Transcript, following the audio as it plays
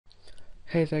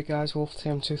Hey there guys,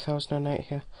 WolfTM 2008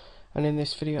 here, and in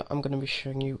this video I'm going to be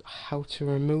showing you how to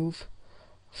remove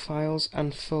files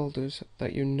and folders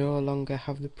that you no longer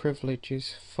have the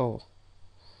privileges for.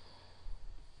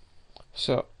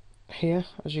 So here,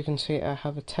 as you can see, I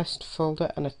have a test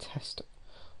folder and a test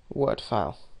Word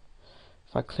file.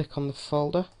 If I click on the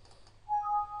folder,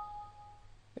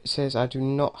 it says I do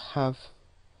not have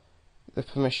the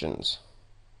permissions.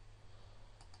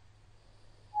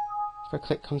 If I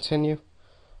click continue,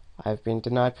 I have been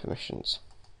denied permissions.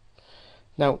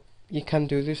 Now, you can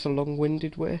do this a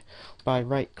long-winded way by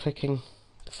right-clicking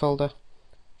the folder,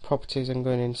 properties, and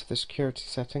going into the security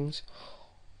settings,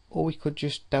 or we could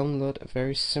just download a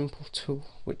very simple tool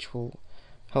which will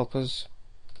help us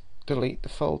delete the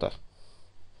folder.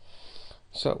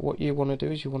 So what you want to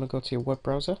do is you want to go to your web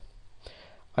browser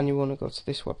and you want to go to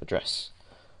this web address,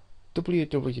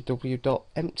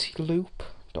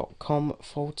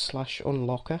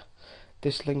 www.emptyloop.com/unlocker.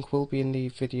 This link will be in the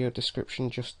video description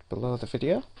just below the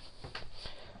video.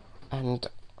 And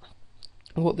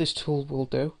what this tool will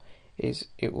do is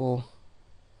it will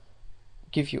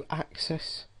give you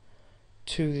access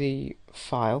to the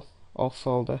file or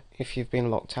folder if you've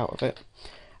been locked out of it,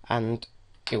 and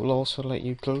it will also let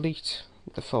you delete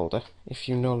the folder if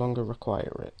you no longer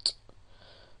require it.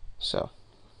 So,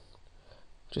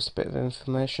 just a bit of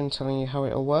information telling you how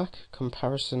it'll work,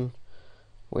 comparison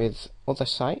with other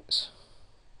sites,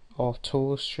 or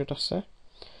tools should I say,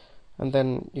 and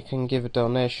then you can give a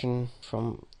donation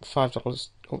from $5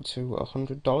 up to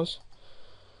 $100,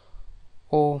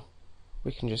 or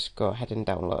we can just go ahead and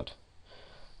download.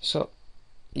 So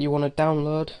you want to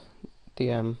download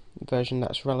the version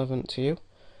that's relevant to you,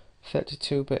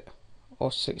 32-bit or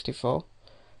 64.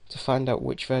 To find out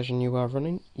which version you are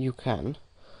running, you can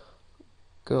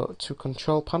go to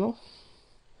Control Panel.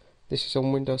 This is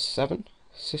on Windows 7,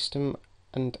 System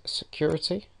and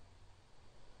Security,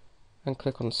 and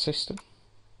click on System.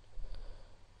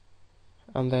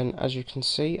 And then, as you can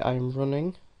see, I'm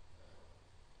running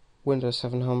Windows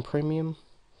 7 Home Premium,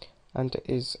 and it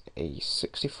is a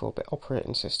 64-bit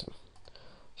operating system.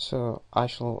 So I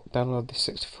shall download the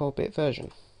 64-bit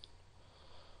version.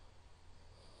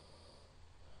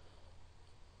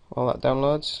 While that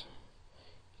downloads,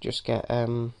 just get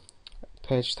a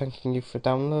page thanking you for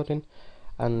downloading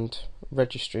and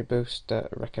Registry Boost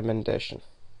recommendation.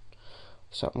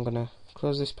 So I'm going to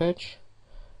close this page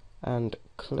and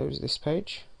close this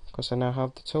page because I now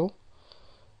have the tool.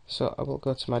 So I will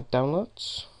go to my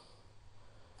downloads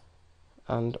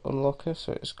and Unlocker,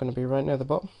 so it's going to be right near the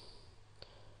bottom.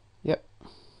 Yep.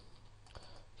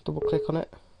 Double click on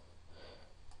it.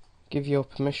 Give your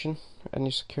permission and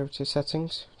your security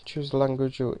settings. Choose the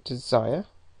language you desire.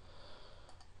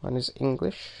 Mine is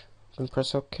English. Then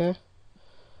press OK.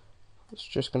 It's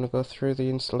just going to go through the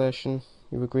installation.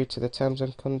 You agree to the terms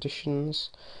and conditions.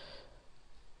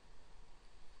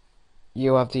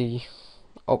 You have the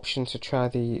option to try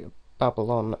the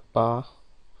Babylon bar.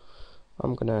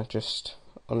 I'm going to just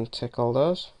untick all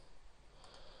those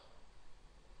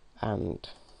and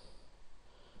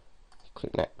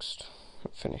click next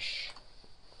and finish.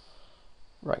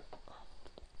 Right,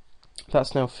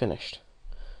 that's now finished.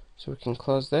 So we can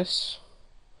close this,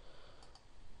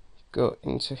 go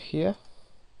into here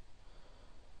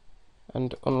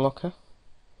and Unlocker.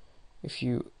 If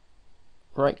you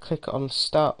right click on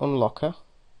Start Unlocker,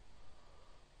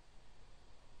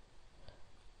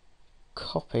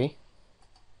 copy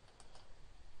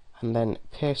and then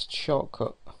paste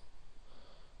shortcut,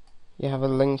 you have a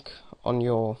link on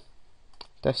your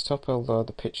desktop, although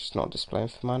the picture's not displaying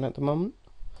for mine at the moment.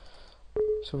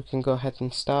 So we can go ahead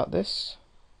and start this.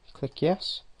 Click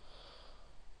yes,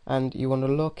 and you want to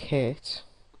locate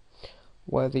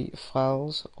where the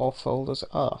files or folders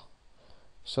are.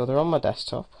 So they're on my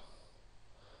desktop,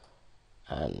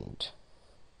 and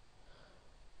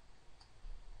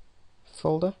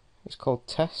folder is called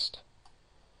test.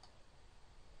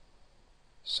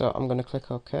 So I'm going to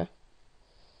click OK.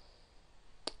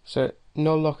 So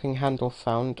no locking handle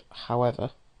found. However,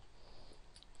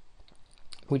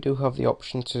 we do have the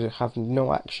option to have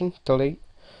no action, delete,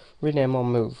 rename or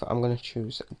move. I'm going to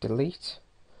choose delete.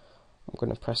 I'm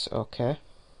going to press OK,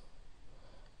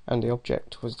 and the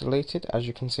object was deleted. As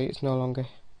you can see, it's no longer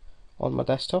on my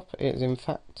desktop. It is in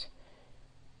fact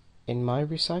in my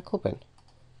recycle bin,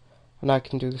 and I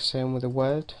can do the same with a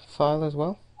Word file as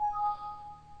well.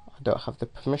 I don't have the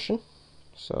permission,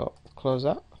 so close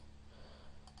that.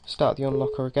 Start the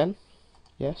Unlocker again,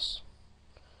 yes,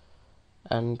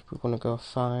 and we want to go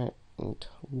find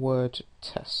Word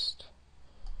test.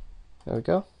 There we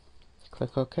go.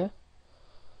 Click OK.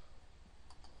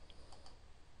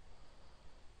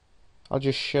 I'll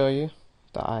just show you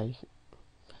that I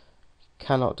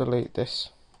cannot delete this,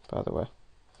 by the way.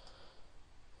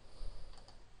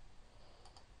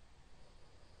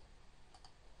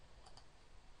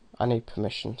 I need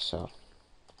permission, so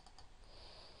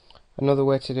another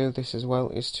way to do this as well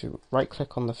is to right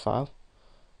click on the file,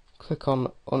 click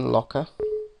on Unlocker,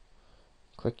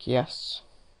 click yes,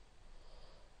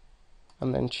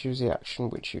 and then choose the action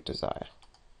which you desire.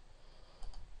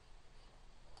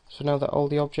 So now that all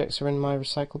the objects are in my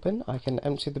recycle bin, I can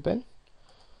empty the bin.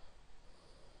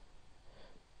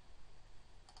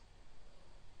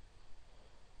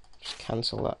 Just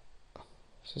cancel that.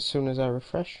 So as soon as I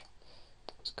refresh,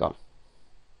 it's gone.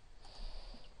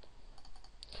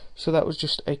 So that was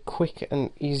just a quick and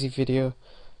easy video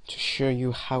to show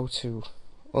you how to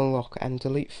unlock and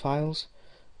delete files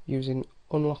using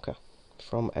Unlocker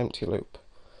from Empty Loop.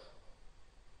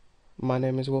 My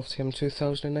name is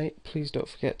WolfTM2008. Please don't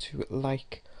forget to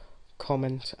like,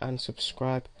 comment and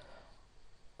subscribe.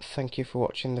 Thank you for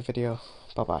watching the video.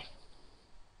 Bye bye.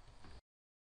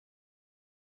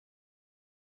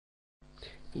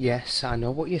 Yes, I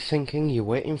know what you're thinking. You're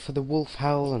waiting for the wolf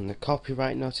howl and the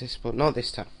copyright notice, but not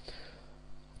this time.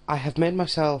 I have made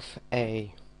myself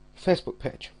a Facebook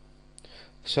page,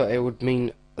 so it would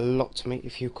mean a lot to me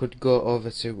if you could go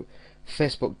over to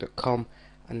facebook.com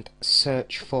and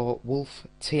search for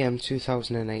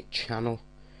WolfTM2008 channel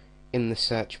in the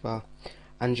search bar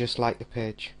and just like the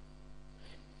page.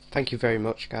 Thank you very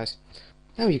much, guys.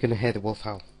 Now you're going to hear the wolf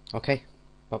howl. Okay?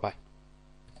 Bye bye.